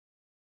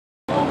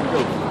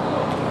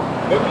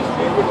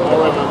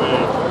right, my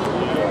man.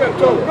 We gotta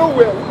talk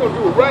nowhere. We're gonna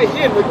do it right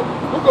here, nigga.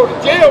 We'll go to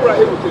jail right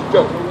here with this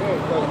dope.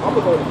 I'm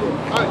gonna go to jail.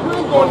 You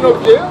ain't going to no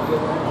jail.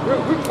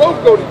 We supposed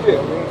to go to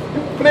jail.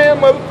 You playing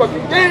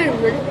motherfucking games,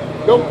 nigga.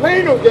 Don't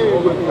play no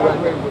games with me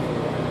right now.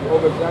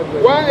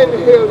 Why in the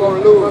hell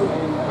gonna lose?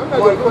 I'm not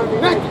gonna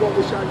lose nothing.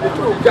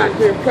 You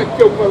goddamn cut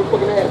your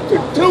motherfucking ass to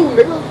two,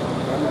 nigga.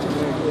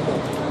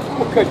 I'm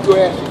gonna cut your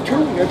ass to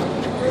two, nigga.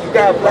 You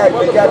got black,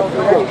 they got to do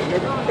that.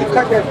 They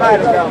cut that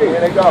fighter down,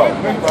 man. They go.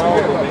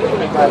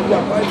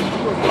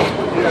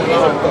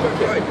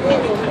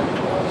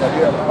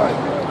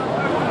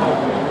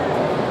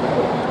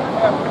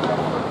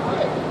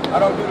 I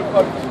don't do the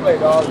public display,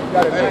 dog. You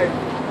got a name.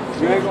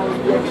 You ain't gonna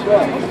do your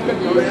stuff.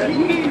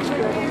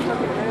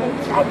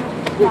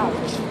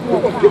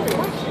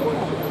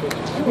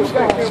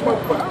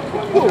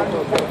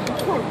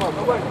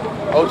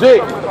 OG.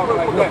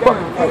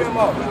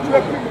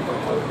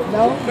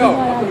 No,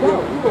 I don't.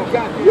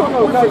 You don't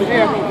know nothing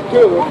happening to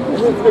kill us.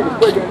 This nigga's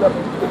breaking it up.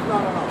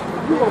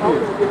 You gonna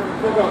be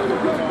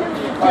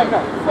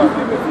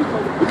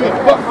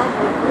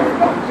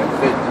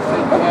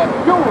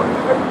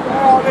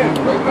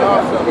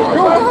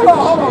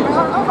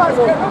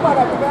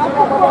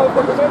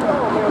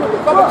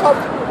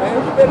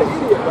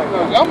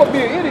I'm gonna be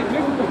an idiot,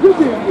 nigga. You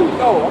be an idiot.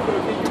 No, I'm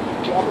gonna be you.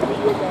 I'm gonna be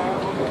you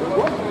guy.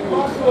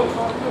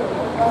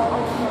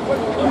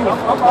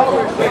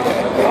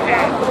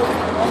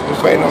 They're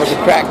fighting over the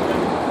crack.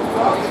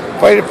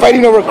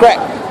 Fighting over crack.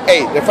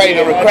 Hey, they're fighting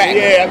over crack.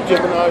 Yeah, I'm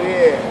chipping on,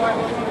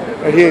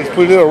 yeah. Right here, just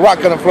put a little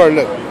rock on the floor,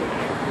 look.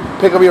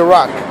 Pick up your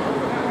rock.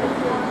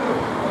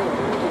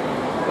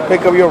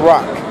 Pick up your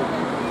rock.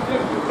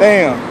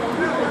 Damn.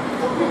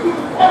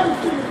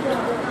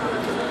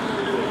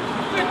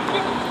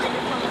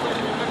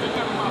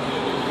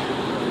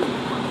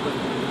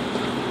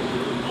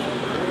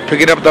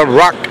 Picking up the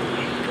rock.